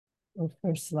O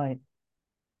first light,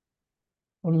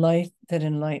 O light that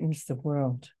enlightens the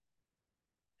world,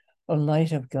 O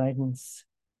light of guidance,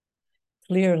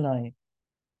 clear light,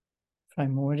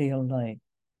 primordial light,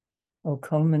 O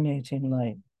culminating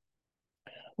light,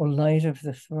 O light of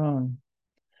the throne,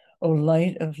 O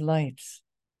light of lights,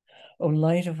 O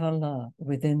light of Allah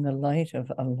within the light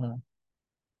of Allah,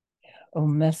 O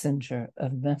messenger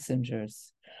of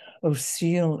messengers, O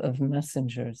seal of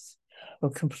messengers, O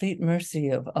complete mercy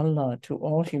of Allah to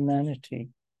all humanity,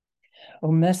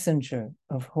 O messenger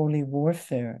of holy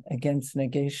warfare against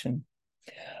negation,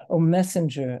 O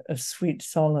messenger of sweet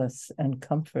solace and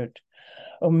comfort,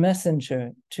 O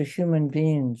messenger to human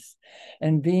beings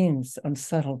and beings on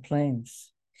subtle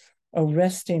planes, O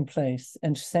resting place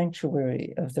and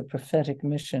sanctuary of the prophetic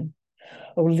mission,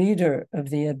 O leader of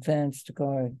the advanced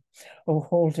guard, O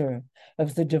holder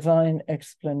of the divine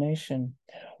explanation,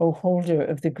 O holder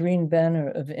of the green banner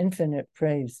of infinite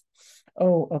praise,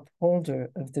 O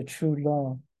upholder of the true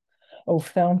law, O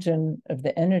fountain of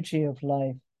the energy of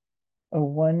life, O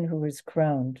one who is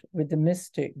crowned with the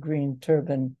mystic green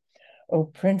turban, O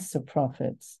Prince of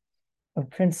prophets, O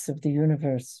Prince of the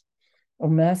universe, O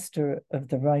Master of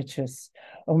the righteous,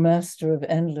 O Master of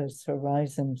endless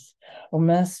horizons, O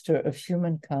Master of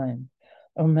humankind,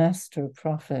 O Master of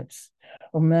prophets,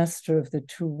 O Master of the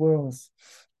two worlds,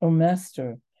 O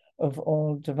Master of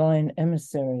all divine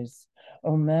emissaries,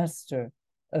 O Master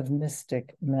of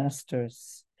mystic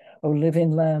masters, O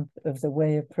living lamp of the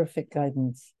way of perfect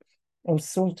guidance, O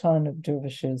Sultan of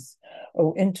dervishes,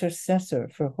 O intercessor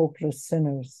for hopeless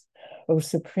sinners, O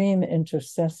supreme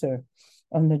intercessor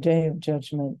on the day of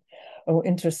judgment, O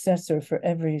intercessor for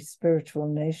every spiritual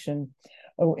nation,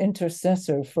 O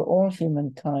intercessor for all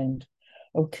humankind,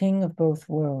 O King of both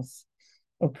worlds,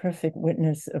 O perfect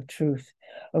witness of truth,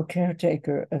 O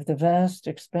caretaker of the vast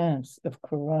expanse of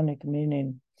Quranic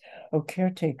meaning, O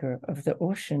caretaker of the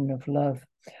ocean of love,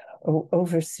 O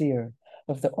overseer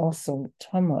of the awesome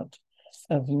tumult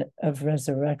of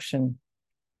resurrection,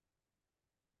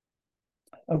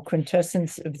 O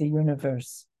quintessence of the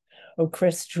universe, O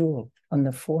crest jewel on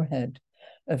the forehead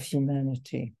of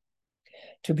humanity,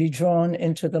 to be drawn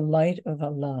into the light of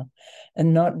Allah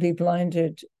and not be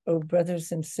blinded, O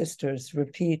brothers and sisters,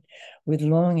 repeat with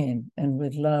longing and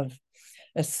with love,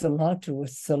 As-salatu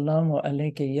was-salamu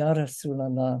alayka ya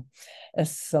Rasulallah,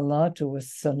 As-salatu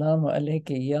was-salamu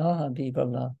alayka ya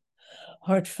Habiballah.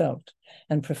 Heartfelt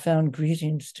and profound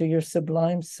greetings to your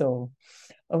sublime soul,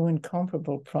 O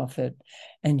incomparable prophet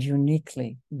and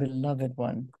uniquely beloved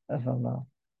one of Allah.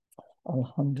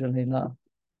 Alhamdulillah.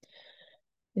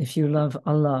 If you love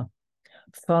Allah,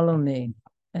 follow me,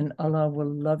 and Allah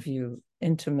will love you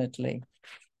intimately.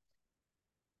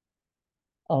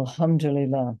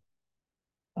 Alhamdulillah.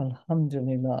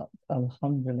 Alhamdulillah.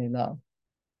 Alhamdulillah.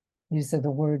 These are the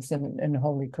words in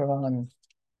Holy Quran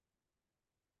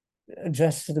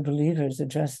addressed to the believers,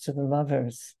 addressed to the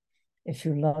lovers. If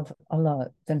you love Allah,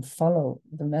 then follow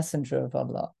the messenger of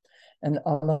Allah, and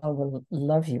Allah will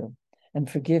love you and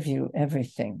forgive you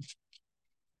everything.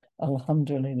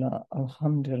 Alhamdulillah,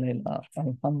 Alhamdulillah,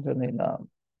 Alhamdulillah.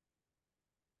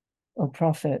 O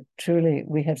Prophet, truly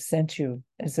we have sent you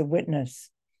as a witness,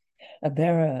 a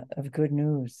bearer of good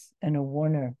news, and a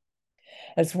warner,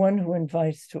 as one who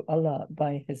invites to Allah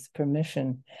by his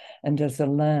permission, and as a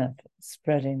lamp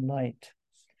spreading light.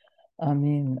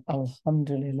 Ameen.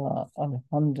 Alhamdulillah,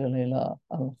 Alhamdulillah,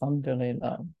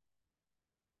 Alhamdulillah.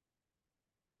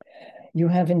 You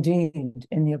have indeed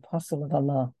in the Apostle of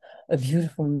Allah a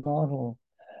beautiful model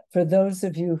for those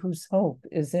of you whose hope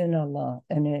is in Allah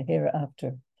and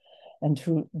hereafter, and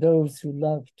those who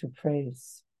love to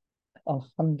praise.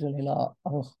 Alhamdulillah,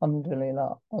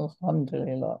 Alhamdulillah,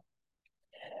 Alhamdulillah.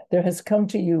 There has come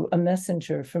to you a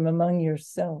messenger from among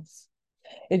yourselves.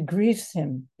 It grieves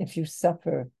him if you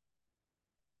suffer.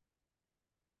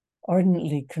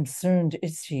 Ardently concerned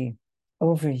is he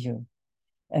over you,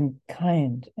 and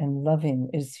kind and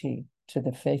loving is he to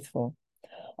the faithful.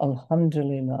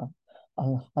 Alhamdulillah,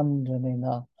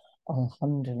 Alhamdulillah,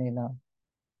 Alhamdulillah.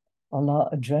 Allah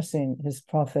addressing his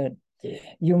prophet,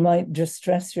 you might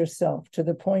distress yourself to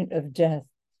the point of death,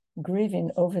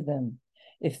 grieving over them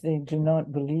if they do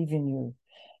not believe in you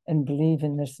and believe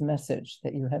in this message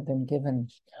that you have been given.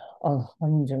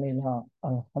 Alhamdulillah,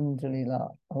 Alhamdulillah,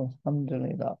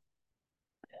 Alhamdulillah.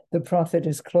 The prophet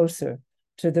is closer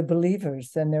to the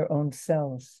believers than their own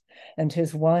selves, and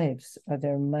his wives are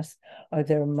their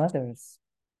mothers.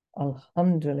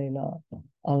 Alhamdulillah,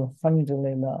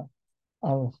 Alhamdulillah,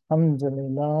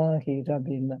 Alhamdulillahi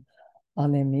Rabbil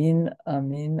Alameen,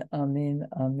 Amin, Amin,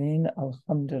 Amin,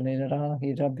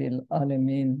 Alhamdulillahi Rabbil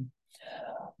Alameen.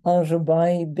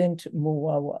 Al-Rubai bint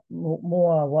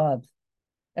Muawad,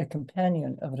 a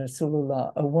companion of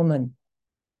Rasulullah, a woman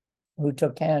who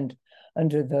took hand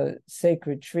under the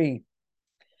sacred tree,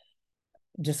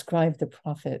 described the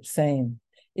Prophet saying,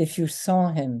 if you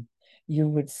saw him, you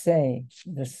would say,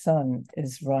 the sun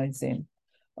is rising.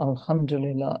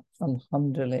 Alhamdulillah,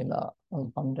 alhamdulillah,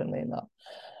 alhamdulillah.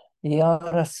 Ya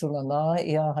Rasulallah,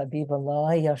 Ya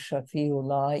Habiballah, Ya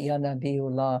Shafiullah, Ya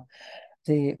Nabiullah.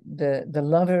 The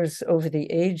lovers over the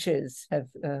ages have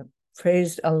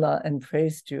praised Allah and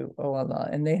praised you, O Allah,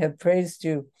 and they have praised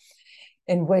you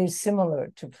in ways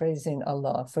similar to praising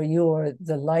Allah, for you are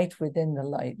the light within the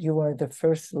light. You are the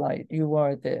first light. You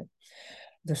are the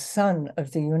sun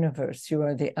of the universe. You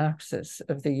are the axis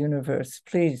of the universe.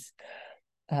 Please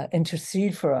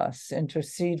intercede for us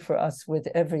with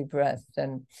every breath,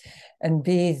 and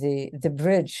be the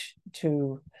bridge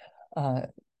to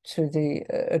the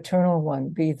eternal one,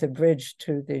 be the bridge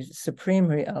to the supreme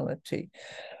reality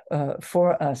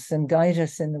for us, and guide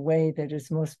us in the way that is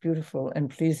most beautiful and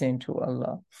pleasing to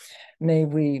Allah. May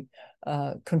we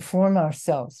conform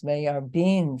ourselves, may our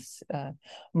beings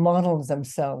model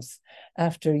themselves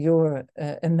after your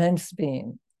immense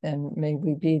being, and may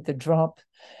we be the drop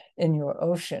in your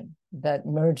ocean that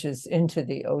merges into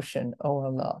the ocean, O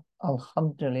Allah.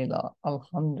 Alhamdulillah,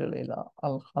 alhamdulillah,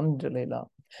 alhamdulillah.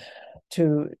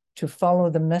 To follow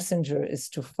the messenger is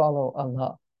to follow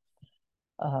Allah.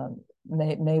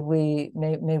 May we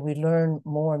learn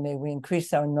more. May we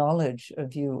increase our knowledge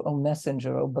of you, O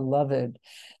messenger, O beloved.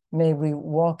 May we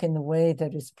walk in the way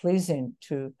that is pleasing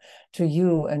to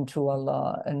you and to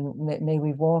Allah. And may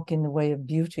we walk in the way of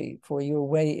beauty, for your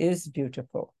way is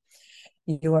beautiful.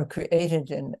 You are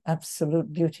created in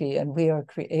absolute beauty, and we are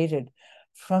created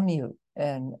from you,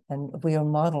 and we are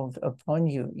modeled upon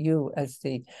you. You as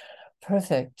the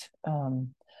perfect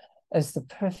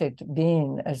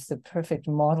being, as the perfect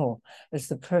model, as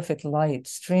the perfect light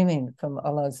streaming from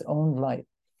Allah's own light.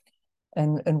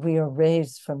 And we are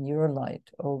raised from your light,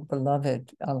 O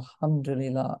beloved.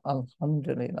 Alhamdulillah,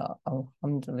 alhamdulillah,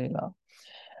 alhamdulillah.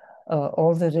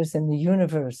 All that is in the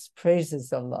universe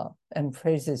praises Allah and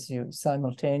praises you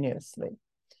simultaneously.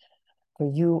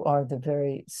 For you are the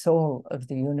very soul of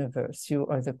the universe. You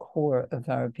are the core of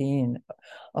our being.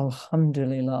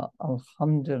 Alhamdulillah,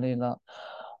 alhamdulillah,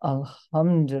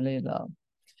 alhamdulillah.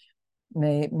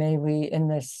 May we, in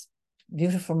this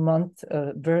beautiful month,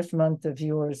 birth month of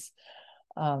yours,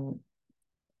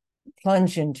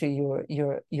 plunge into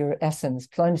your essence,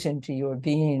 plunge into your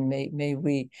being.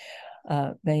 May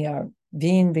our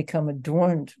being become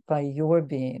adorned by your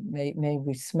being. May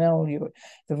we smell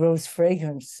the rose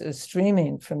fragrance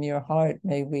streaming from your heart.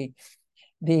 May we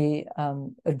be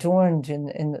adorned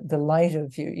in the light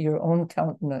of your own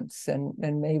countenance, and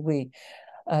may we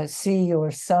see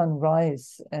your sun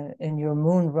rise and your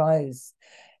moon rise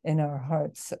in our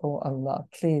hearts, O Allah.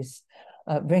 Please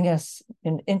bring us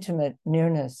in intimate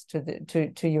nearness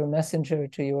to your messenger,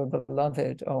 to your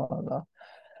beloved, O Allah.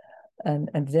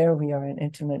 And there we are in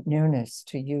intimate nearness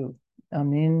to you.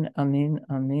 Amin, amin,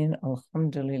 amin.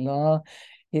 Alhamdulillah,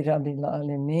 Rabbil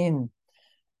Alameen.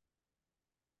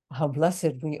 How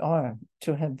blessed we are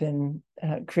to have been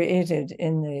created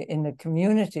in the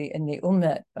community, in the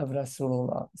ummah of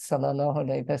Rasulullah sallallahu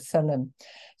alaihi wasallam.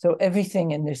 So everything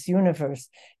in this universe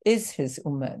is his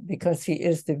ummah, because he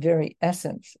is the very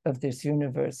essence of this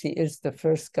universe. He is the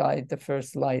first guide, the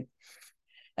first light,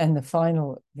 and the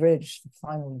final bridge, the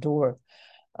final door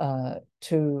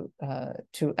to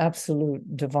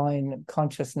absolute divine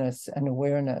consciousness and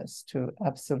awareness, to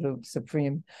absolute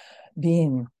supreme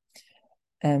being.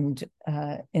 And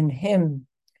in him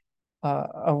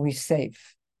are we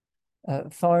safe.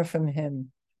 Far from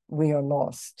him, we are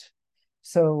lost.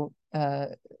 So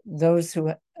those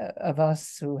of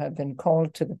us who have been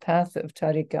called to the path of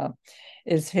tariqah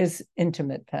is his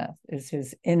intimate path, is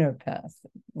his inner path.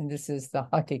 And this is the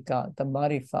haqiqah, the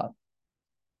marifat.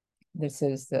 This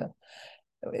is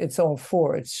it's all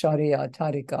four. It's sharia,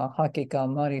 tariqah, haqiqah,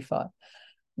 marifat.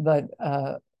 But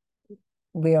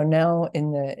we are now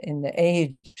in the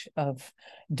age of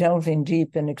delving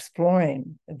deep and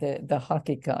exploring the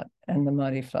haqiqat and the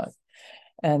marifat,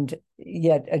 and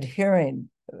yet adhering,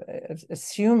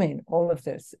 assuming all of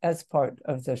this as part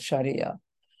of the sharia.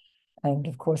 And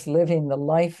of course, living the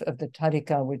life of the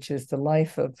tariqah, which is the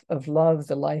life of love,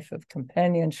 the life of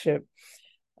companionship,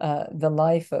 the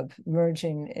life of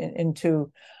merging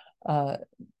into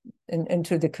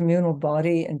the communal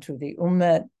body, into the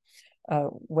ummah,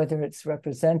 whether it's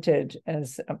represented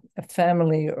as a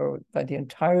family or by the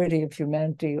entirety of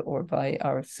humanity or by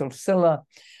our silsila,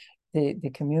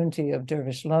 the community of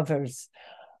dervish lovers.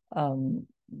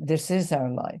 this is our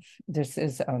life. This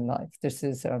is our life. This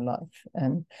is our life.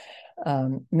 And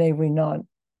may we not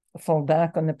fall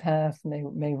back on the path. May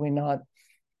we not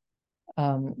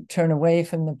turn away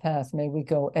from the path. May we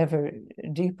go ever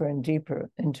deeper and deeper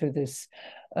into this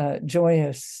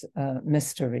joyous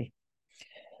mystery.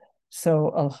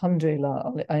 So,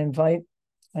 alhamdulillah, I invite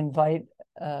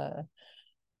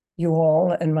you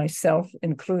all, and myself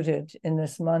included, in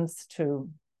this month to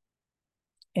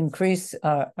increase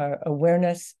our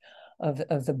awareness of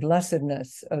the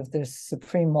blessedness of this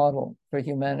supreme model for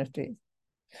humanity.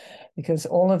 Because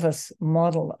all of us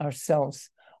model ourselves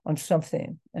on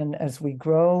something. And as we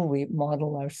grow, we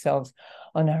model ourselves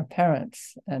on our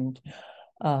parents. And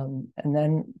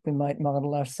then we might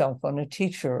model ourselves on a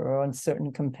teacher or on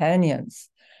certain companions.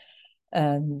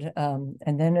 And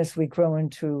then as we grow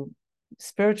into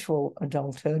spiritual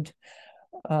adulthood,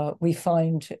 we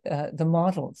find the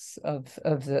models of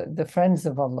the friends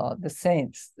of Allah, the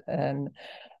saints, and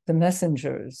the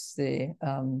messengers,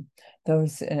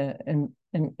 those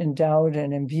endowed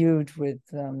and imbued with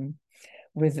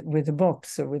the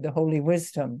books or with the holy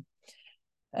wisdom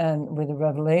and with the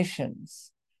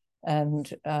revelations,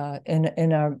 and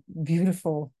in our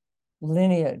beautiful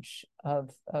lineage of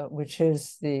which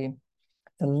is the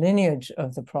lineage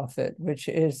of the Prophet, which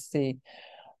is the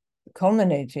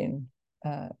culminating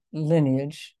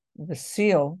lineage, the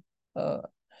seal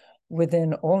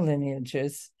within all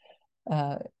lineages,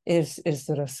 is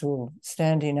the Rasul,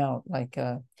 standing out like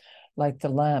the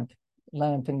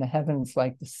lamp in the heavens,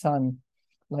 like the sun,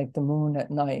 like the moon at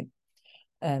night.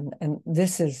 And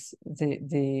this is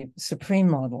the supreme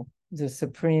model, the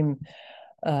supreme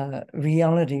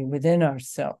reality within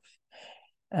ourselves.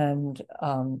 And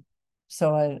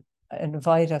so I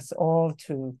invite us all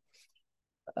to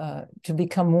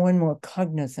become more and more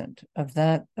cognizant of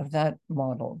that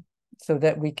model, so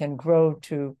that we can grow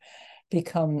to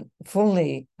become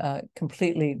fully,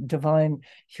 completely divine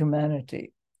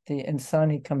humanity, the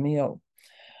Insani Kamil,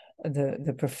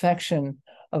 the perfection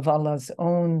of Allah's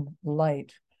own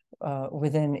light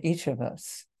within each of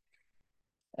us.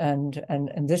 And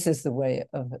this is the way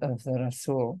of the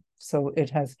Rasul. So it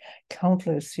has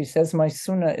countless, he says, my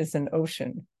sunnah is an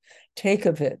ocean. Take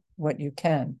of it what you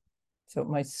can. So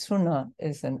my sunnah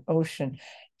is an ocean.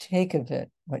 Take of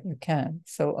it what you can.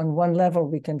 So on one level,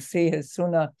 we can see his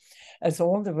sunnah as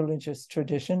all the religious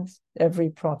traditions.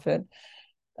 Every prophet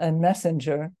and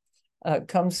messenger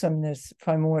comes from this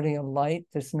primordial light,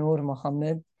 this Nur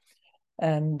Muhammad.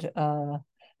 And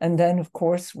then, of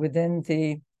course, within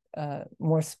the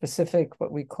more specific,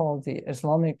 what we call the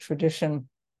Islamic tradition,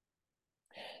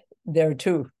 there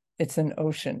too, it's an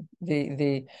ocean.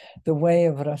 The way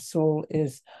of Rasul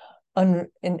is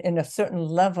in a certain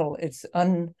level, it's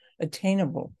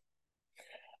unattainable.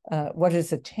 What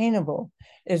is attainable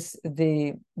is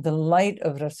the light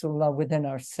of Rasulullah within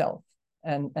ourselves.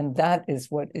 And that is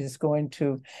what is going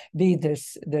to be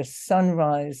this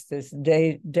sunrise, this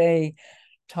day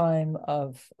time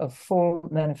of full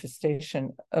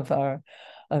manifestation of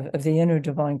the inner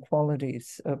divine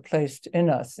qualities placed in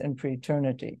us in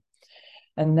pre-eternity.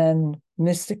 And then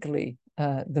mystically,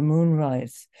 the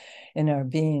moonrise in our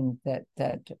being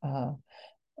that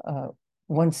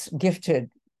once gifted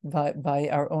by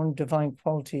our own divine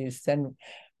qualities, then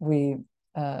we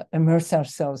immerse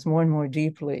ourselves more and more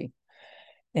deeply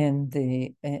in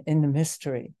the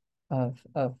mystery of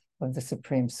the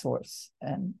Supreme Source,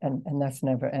 and that's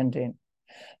never ending.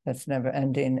 That's never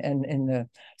ending. And in the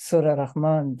Surah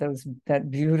Rahman,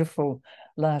 that beautiful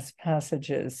last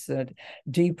passages, that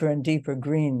deeper and deeper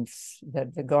greens,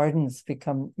 that the gardens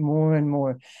become more and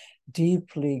more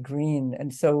deeply green.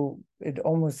 And so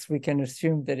we can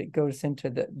assume that it goes into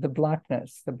the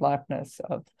blackness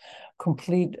of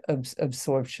complete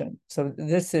absorption. So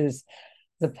this is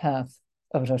the path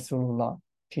of Rasulullah,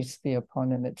 peace be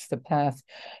upon him. It's the path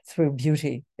through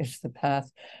beauty. It's the path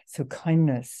through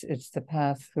kindness. It's the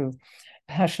path through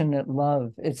passionate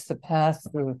love. It's the path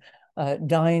through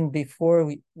dying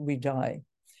before we die.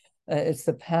 It's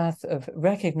the path of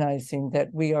recognizing that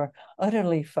we are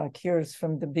utterly fakirs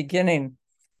from the beginning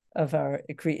of our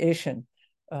creation.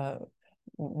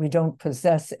 We don't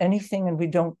possess anything, and we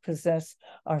don't possess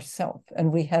ourselves,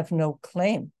 and we have no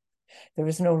claim. There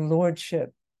is no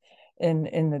lordship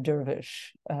in the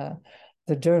dervish.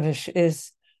 The dervish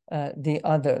is the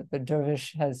other. The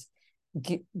dervish has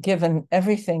given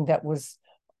everything that was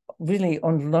really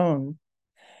on loan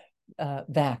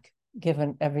back,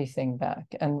 given everything back,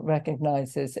 and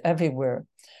recognizes everywhere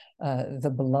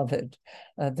the beloved.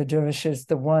 The dervish is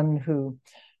the one who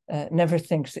never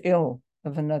thinks ill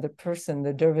of another person.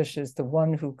 The dervish is the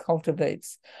one who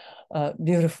cultivates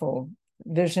beautiful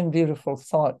vision beautiful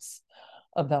thoughts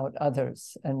about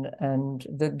others. And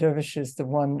the dervish is the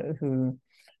one who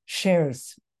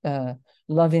shares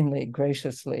lovingly,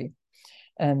 graciously,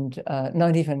 and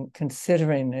not even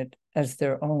considering it as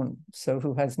their own, so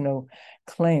who has no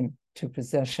claim to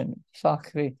possession.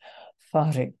 Fakhri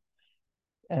Fari,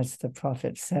 as the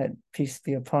Prophet said, peace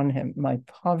be upon him, my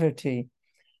poverty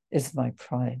is my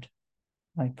pride.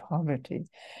 My poverty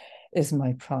is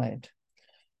my pride.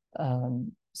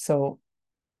 So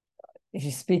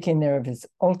he's speaking there of his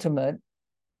ultimate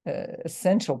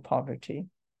essential poverty,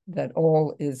 that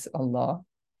all is Allah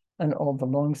and all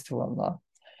belongs to Allah.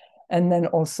 And then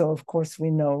also, of course,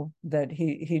 we know that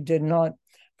he did not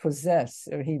possess,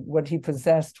 or what he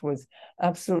possessed was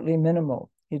absolutely minimal.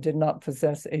 He did not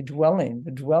possess a dwelling.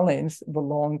 The dwellings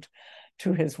belonged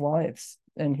to his wives,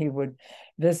 and he would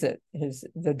visit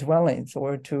the dwellings,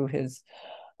 or to his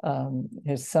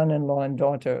son-in-law and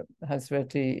daughter,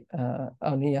 Hazreti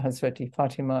Ali, Hazreti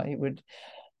Fatima. He would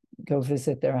go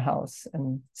visit their house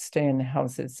and stay in the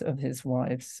houses of his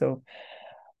wives. So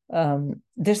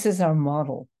this is our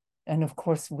model. And of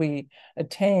course, we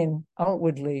attain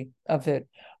outwardly of it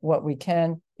what we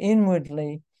can.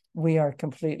 Inwardly, we are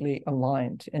completely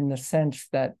aligned in the sense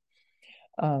that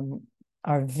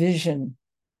our vision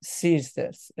sees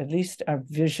this. At least our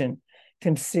vision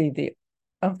can see the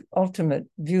ultimate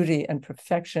beauty and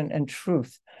perfection and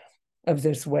truth of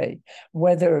this way.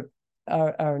 Whether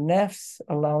our nafs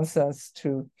allows us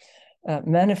to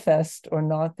manifest or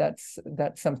not, that's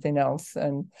something else,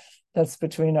 and that's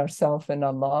between ourselves and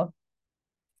Allah,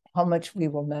 how much we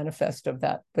will manifest of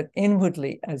that. But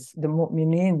inwardly, as the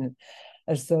mu'mineen,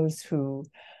 as those who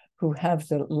have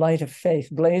the light of faith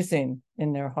blazing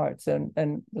in their hearts, and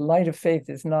the light of faith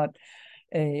is not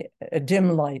a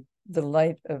dim light. The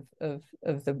light of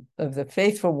the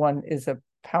faithful one is a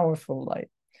powerful light.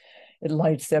 It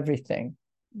lights everything,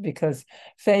 because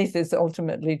faith is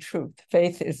ultimately truth.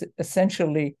 Faith is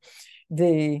essentially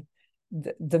the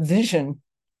vision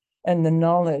and the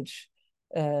knowledge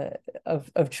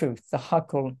of truth, the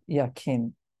hakul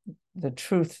yakin, the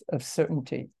truth of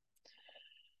certainty.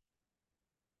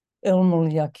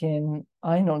 Ilmul yakin,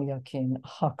 ainul yakin,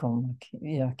 hakul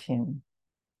yakin.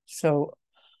 So,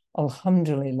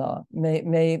 alhamdulillah,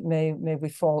 may we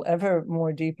fall ever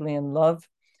more deeply in love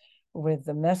with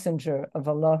the messenger of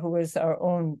Allah, who is our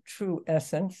own true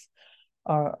essence,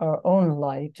 our own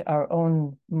light, our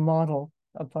own model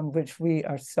upon which we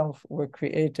ourselves were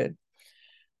created.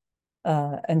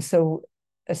 And so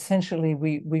essentially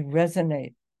we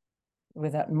resonate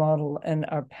with that model, and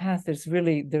our path is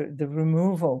really the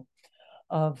removal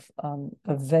of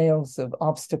veils, of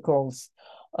obstacles,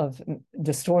 of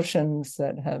distortions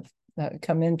that have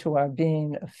come into our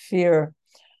being, of fear,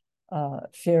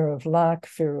 fear of lack,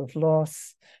 fear of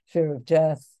loss, fear of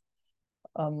death,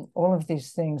 all of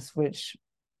these things which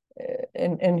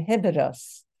inhibit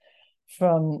us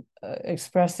from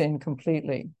expressing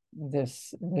completely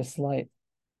this light.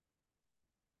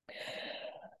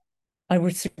 I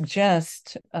would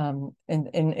suggest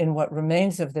in what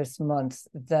remains of this month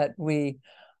that we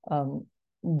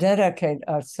dedicate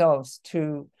ourselves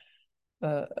to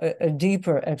a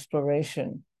deeper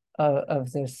exploration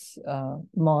of this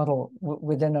model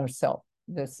within ourselves,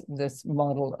 this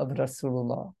model of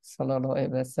Rasulullah sallallahu alaihi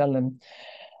wasallam,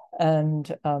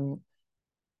 and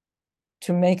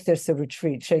to make this a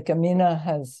retreat. Sheikh Amina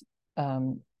has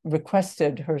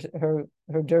requested her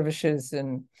dervishes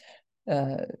in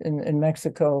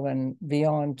Mexico and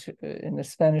beyond, in the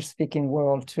Spanish-speaking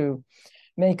world, to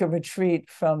make a retreat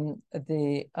from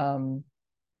it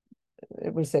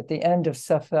was at the end of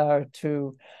Safar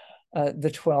to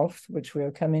the 12th, which we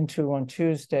are coming to on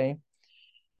Tuesday,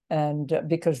 and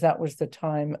because that was the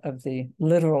time of the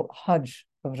literal Hajj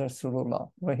of Rasulullah,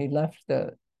 where he left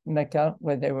the Mecca,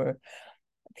 where they were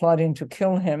plotting to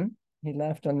kill him. He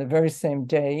left on the very same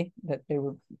day that they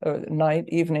were,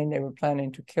 evening, they were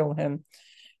planning to kill him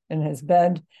in his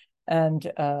bed, and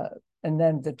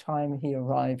then the time he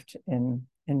arrived in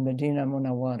Medina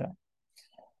Munawwara.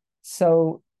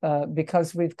 So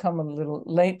because we've come a little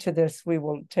late to this, we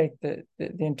will take the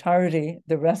entirety,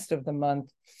 the rest of the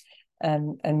month,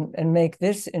 and make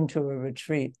this into a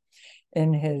retreat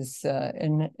in his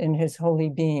holy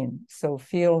being. So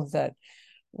feel that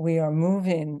we are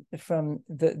moving from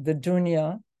the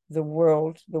dunya, the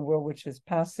world which is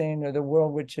passing, or the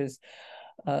world which is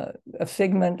a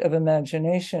figment of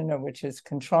imagination, or which is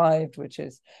contrived, which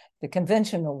is the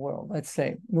conventional world, let's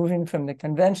say, moving from the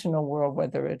conventional world,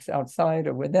 whether it's outside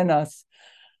or within us,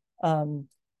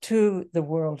 to the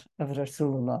world of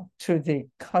Rasulullah, to the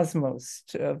cosmos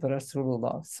of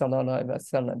Rasulullah sallallahu alaihi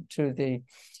wasallam, to the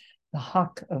the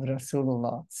haq of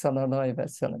Rasulullah sallallahu alaihi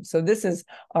wasallam. So this is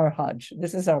our Hajj.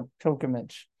 This is our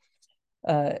pilgrimage.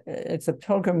 It's a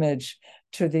pilgrimage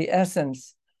to the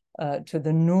essence, to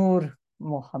the Nur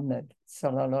Muhammad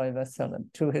sallallahu alaihi wasallam,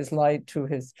 to his light, to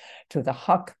the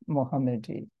haq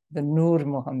Muhammadi, the Nur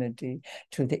Muhammadi,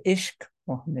 to the Ishq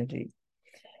Muhammadi.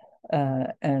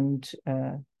 And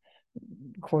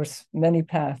of course, many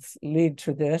paths lead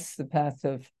to this, the path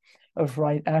of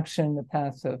right action, the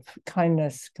path of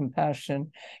kindness,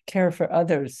 compassion, care for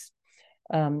others.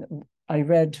 I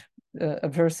read a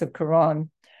verse of Quran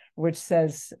which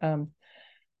says,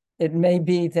 it may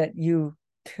be that you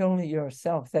kill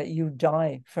yourself, that you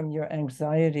die from your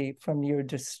anxiety, from your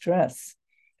distress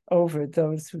over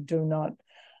those who do not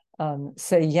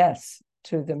say yes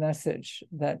to the message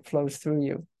that flows through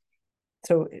you.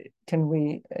 So can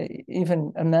we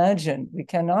even imagine? We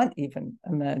cannot even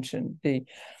imagine the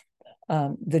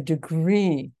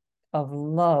degree of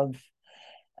love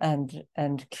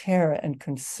and care and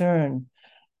concern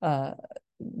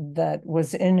that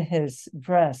was in his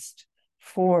breast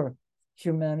for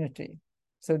humanity.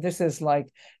 So this is like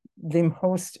the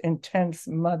most intense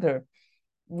mother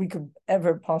we could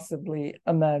ever possibly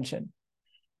imagine,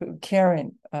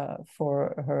 caring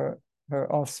for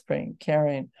her offspring,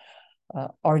 caring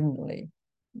ardently,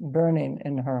 burning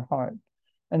in her heart.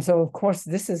 And so, of course,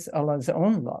 this is Allah's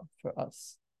own love for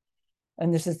us.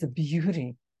 And this is the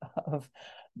beauty of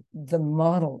the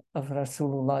model of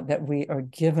Rasulullah, that we are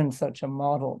given such a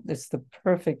model. It's the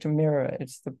perfect mirror.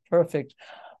 It's the perfect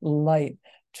light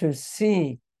to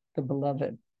see the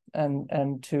beloved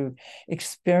and to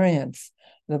experience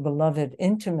the beloved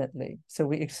intimately. So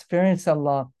we experience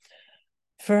Allah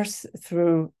first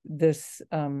through this,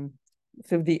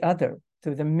 through the other,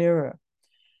 through the mirror.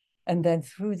 And then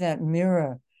through that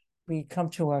mirror, we come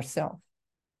to ourselves.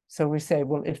 So we say,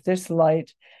 well, if this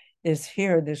light is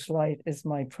here, this light is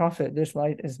my prophet, this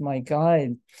light is my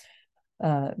guide,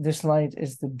 this light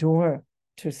is the door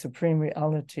to supreme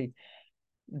reality,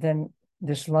 then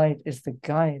this light is the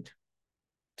guide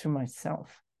to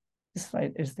myself. This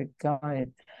light is the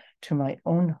guide to my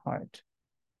own heart.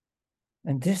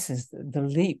 And this is the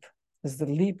leap, is the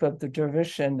leap of the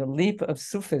dervish and the leap of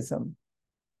Sufism,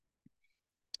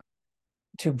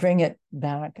 to bring it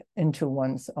back into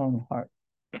one's own heart.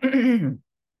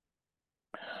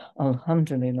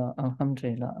 Alhamdulillah,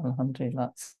 alhamdulillah,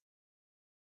 alhamdulillah.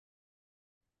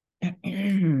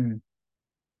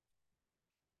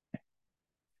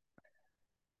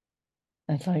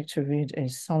 I'd like to read a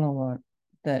salawat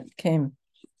that came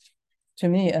to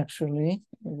me, actually.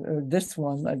 This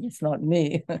one, it's not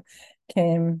me,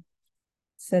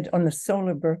 said on the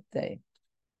solar birthday.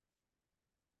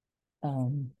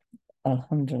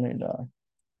 Alhamdulillah.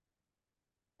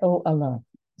 O Allah,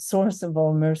 source of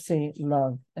all mercy,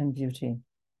 love, and beauty,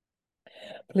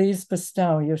 please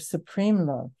bestow your supreme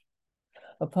love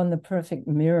upon the perfect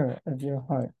mirror of your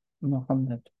heart,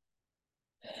 Muhammad.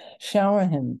 Shower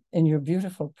him in your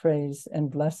beautiful praise and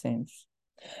blessings,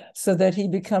 so that he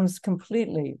becomes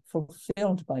completely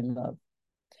fulfilled by love,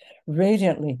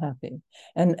 radiantly happy,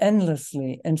 and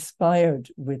endlessly inspired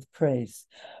with praise,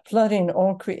 flooding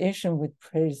all creation with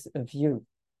praise of you.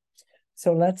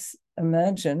 So let's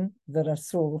imagine the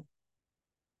Rasul,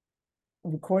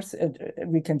 of course,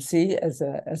 we can see as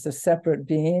a separate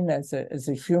being, as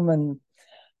a human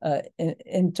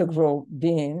integral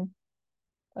being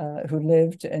who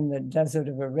lived in the desert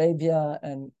of Arabia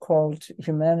and called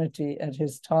humanity at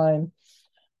his time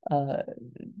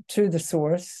to the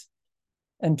source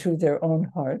and to their own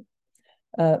heart.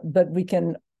 But we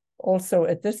can also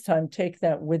at this time take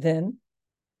that within,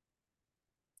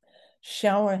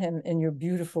 shower him in your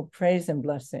beautiful praise and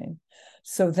blessing,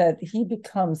 so that he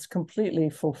becomes completely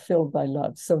fulfilled by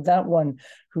love. So that one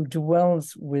who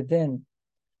dwells within,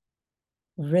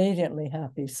 radiantly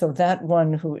happy. So that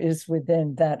one who is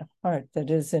within, that heart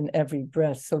that is in every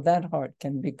breast, so that heart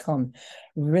can become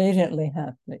radiantly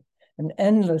happy and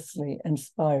endlessly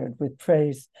inspired with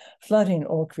praise, flooding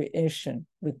all creation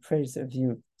with praise of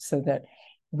you, so that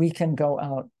we can go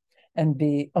out and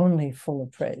be only full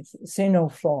of praise, see no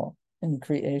flaw in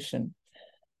creation,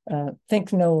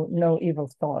 think no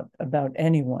evil thought about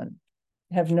anyone,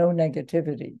 have no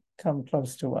negativity come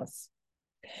close to us.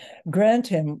 Grant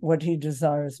him what he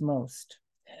desires most,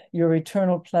 your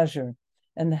eternal pleasure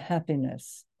and the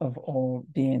happiness of all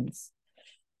beings.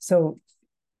 So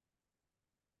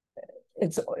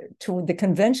it's, to the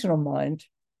conventional mind,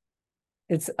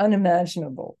 it's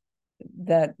unimaginable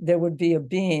that there would be a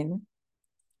being,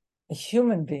 a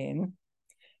human being,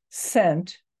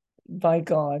 sent by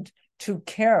God to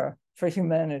care for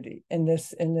humanity in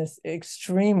this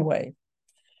extreme way.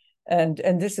 And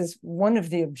this is one of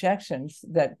the objections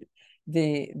that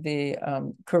the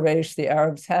Quraysh, the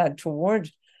Arabs, had toward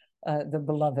the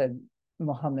beloved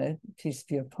Muhammad, peace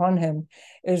be upon him,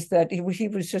 is that he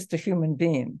was just a human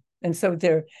being. And so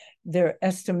their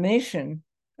estimation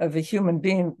of a human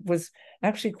being was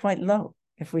actually quite low,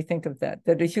 if we think of that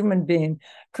a human being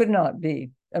could not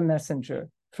be a messenger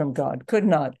from God, could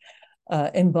not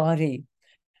embody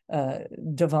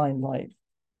divine light,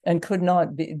 and could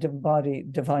not embody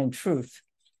divine truth.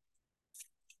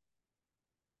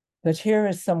 But here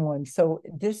is someone, so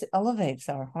this elevates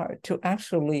our heart to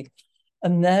actually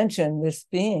imagine this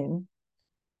being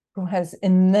who has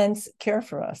immense care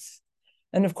for us.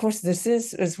 And of course, this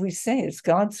is, as we say, it's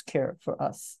God's care for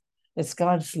us. It's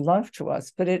God's love to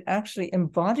us, but it actually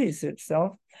embodies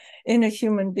itself in a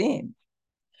human being.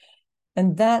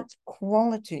 And that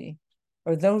quality,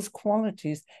 or those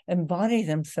qualities, embody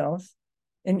themselves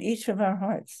in each of our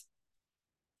hearts.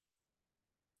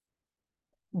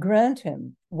 Grant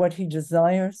him what he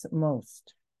desires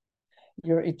most,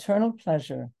 your eternal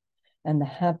pleasure and the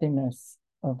happiness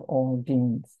of all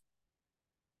beings.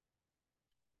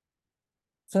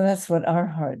 So that's what our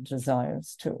heart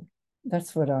desires too.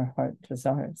 That's what our heart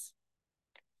desires.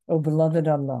 O beloved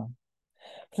Allah,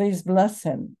 please bless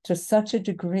him to such a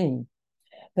degree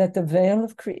that the veil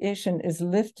of creation is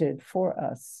lifted for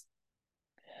us,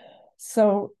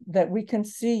 so that we can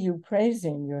see you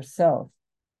praising yourself,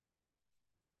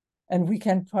 and we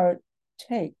can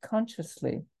partake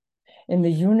consciously in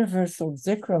the universal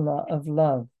zikrullah of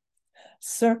love,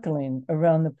 circling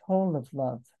around the pole of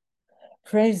love,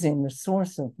 praising the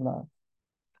source of love.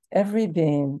 Every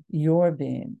being, your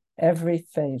being, every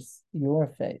face, your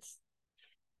face.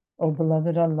 O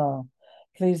beloved Allah,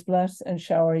 please bless and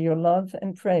shower your love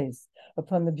and praise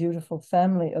upon the beautiful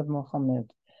family of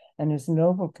Muhammad and his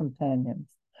noble companions,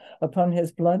 upon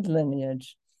his blood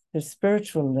lineage, his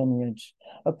spiritual lineage,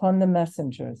 upon the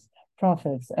messengers,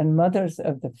 prophets, and mothers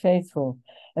of the faithful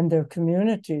and their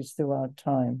communities throughout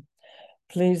time.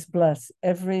 Please bless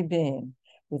every being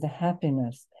with the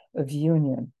happiness of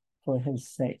union for his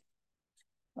sake.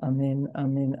 Amin,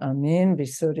 amin, amin.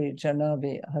 Bisuri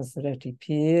Janabi Hazreti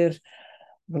Pir,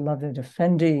 beloved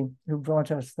Effendi, who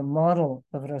brought us the model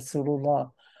of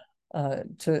Rasulullah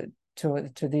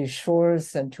to these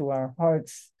shores and to our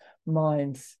hearts,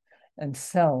 minds, and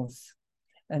selves,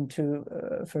 and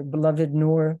for beloved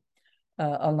Nur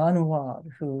Al-Anwar,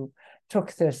 who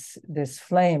took this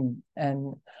flame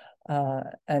and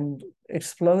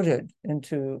exploded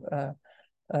into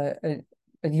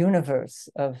a universe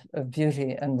of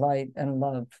beauty and light and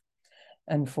love,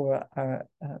 and for our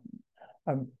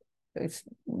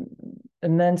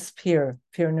immense peer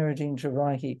Nuruddin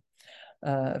Jerrahi,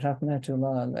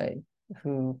 Rahmatullah alayh,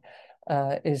 who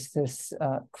is this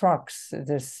crux,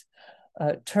 this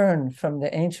turn from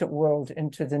the ancient world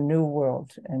into the new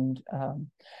world, and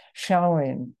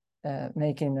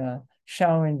making a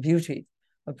showering beauty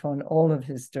upon all of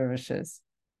his dervishes,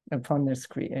 upon this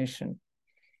creation.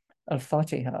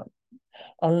 Al-Fatiha.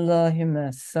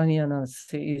 Allahumma salli ala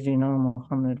Sayyidina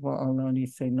Muhammad wa ala ali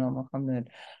Sayyidina Muhammad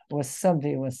wa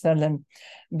sabbi wa sallam.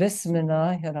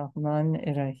 Bismillahir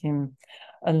Rahmanir Rahim.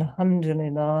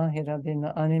 Alhamdulillahi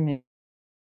Rabbil Alamin.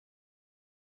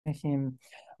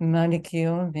 مالك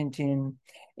يوم الدين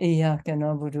إياك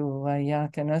نعبد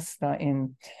وإياك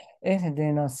نستعين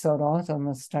اهدنا الصراط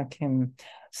المستقيم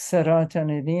صراط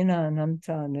الذين أنعمت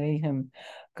عليهم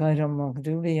غير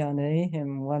المغضوب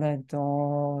عليهم ولا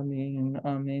الضالين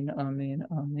آمين آمين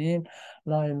آمين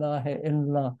لا إله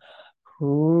إلا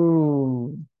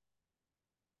هو.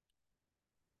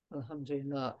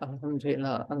 Alhamdulillah,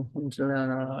 Alhamdulillah,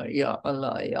 Alhamdulillah, Ya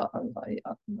Allah, Ya Allah, Ya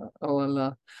Allah, oh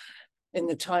Allah. In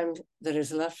the time that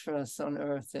is left for us on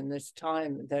earth, in this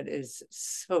time that is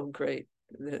so great,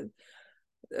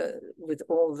 with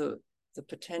all the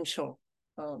potential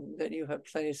that you have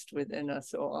placed within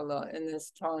us, O Allah, in this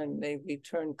time, may we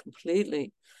turn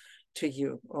completely to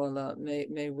you, O Allah.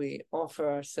 May we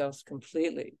offer ourselves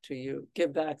completely to you.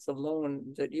 Give back the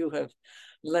loan that you have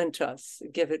lent us.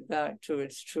 Give it back to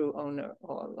its true owner,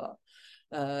 O Allah,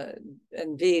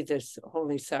 and be this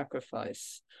holy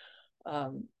sacrifice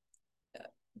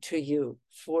to you,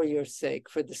 for your sake,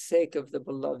 for the sake of the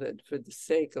beloved, for the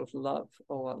sake of love,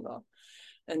 O Allah.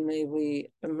 And may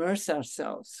we immerse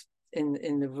ourselves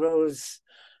in the rose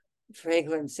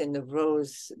fragrance, in the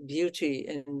rose beauty,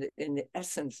 in the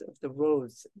essence of the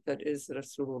rose that is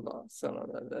Rasulullah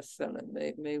sallallahu alaihi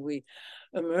wasallam. May we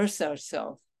immerse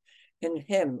ourselves in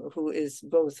him who is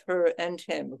both her and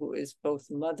him, who is both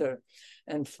mother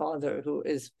and father, who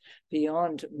is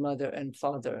beyond mother and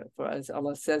father. For as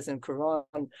Allah says in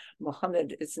Quran,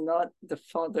 Muhammad is not the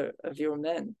father of your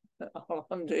men.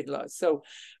 Alhamdulillah. So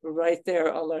right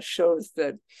there, Allah shows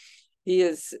that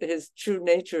his true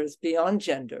nature is beyond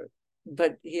gender,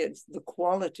 but he has the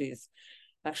qualities,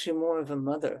 actually more of a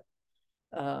mother.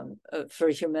 For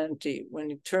humanity, when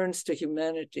he turns to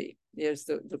humanity, he has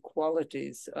the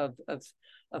qualities of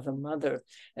a mother,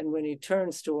 and when he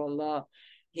turns to Allah,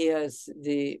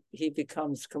 he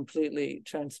becomes completely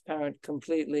transparent,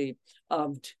 completely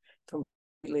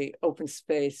completely open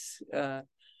space,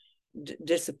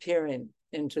 disappearing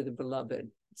into the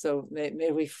beloved. So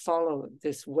may we follow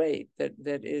this way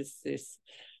that is this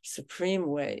supreme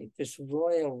way, this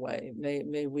royal way.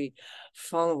 May we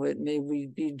follow it. May we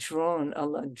be drawn.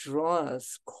 Allah, draw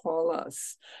us, call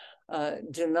us.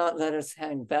 Do not let us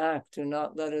hang back. Do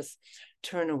not let us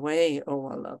turn away, oh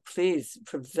Allah. Please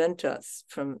prevent us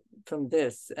from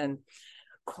this and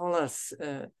call us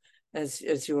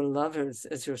as your lovers,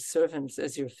 as your servants,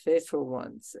 as your faithful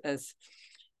ones, as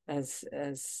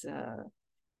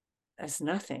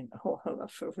nothing. Oh Allah,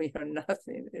 for we are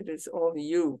nothing. It is all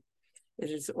you. It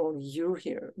is all you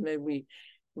here. May we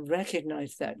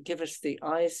recognize that. Give us the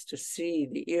eyes to see,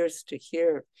 the ears to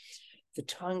hear, the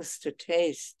tongues to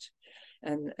taste,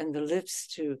 and the lips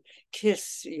to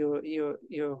kiss your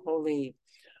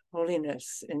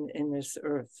holiness in this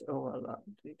earth, oh Allah.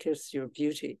 Kiss your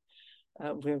beauty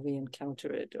where we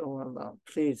encounter it, oh Allah.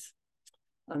 Please.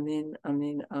 Amin,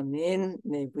 amin, amin.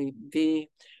 May we be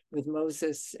with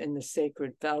Moses in the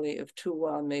sacred valley of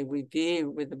Tuwa. May we be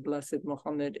with the blessed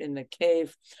Muhammad in the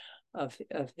cave of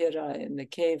Hira, in the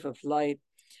cave of light.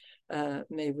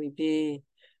 May we be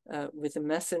with the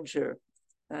messenger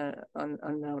on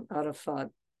Mount Arafat.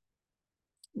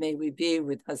 May we be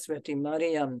with Hazreti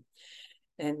Maryam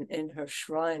in her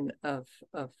shrine of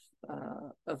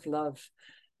love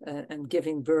and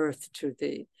giving birth to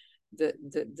the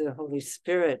Holy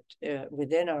Spirit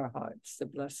within our hearts, the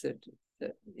blessed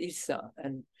Isa,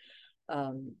 and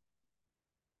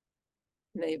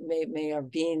may our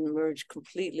being merge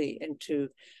completely into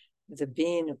the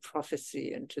being of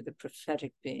prophecy, into the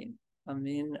prophetic being.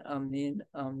 Amin, amin,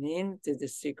 amin. To the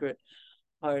secret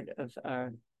heart of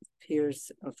our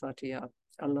peers of Fatiha.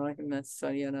 Allahumma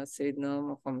salli ala Sayyidina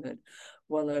Muhammad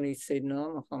wa ala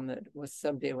Sayyidina Muhammad wa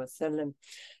sabbi wa sallam.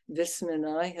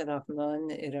 Bismillahir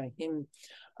Rahmanir Rahim.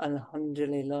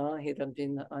 Alhamdulillahi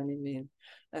Rabbil Alamin.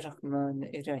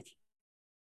 Ar-Rahmanir Rahim.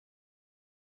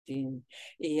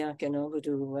 Iyyaka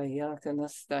na'budu wa iyyaka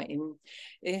nasta'in.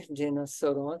 Ihdina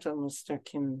as-siratal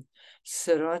mustaqim.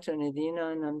 Siratal ladzina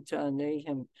an'amta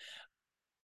 'alayhim.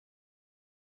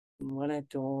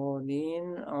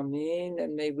 Amin.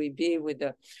 And may we be with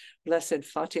the blessed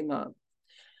Fatima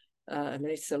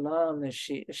alayhi salam as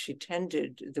she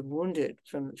tended the wounded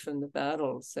from the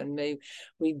battles, and may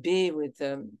we be with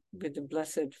the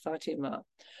blessed Fatima,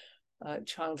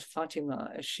 child Fatima,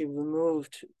 as she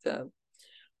removed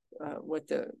what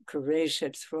the Quraysh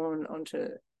had thrown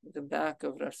onto the back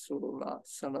of Rasulullah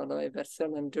sallallahu alaihi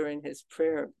wasallam during his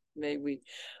prayer. May we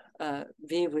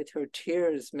be with her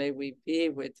tears. May we be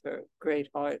with her great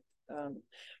heart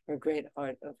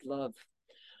of love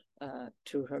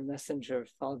to her messenger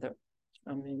father.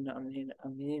 Amin, amin,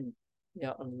 amin.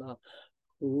 Ya Allah.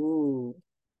 Ooh.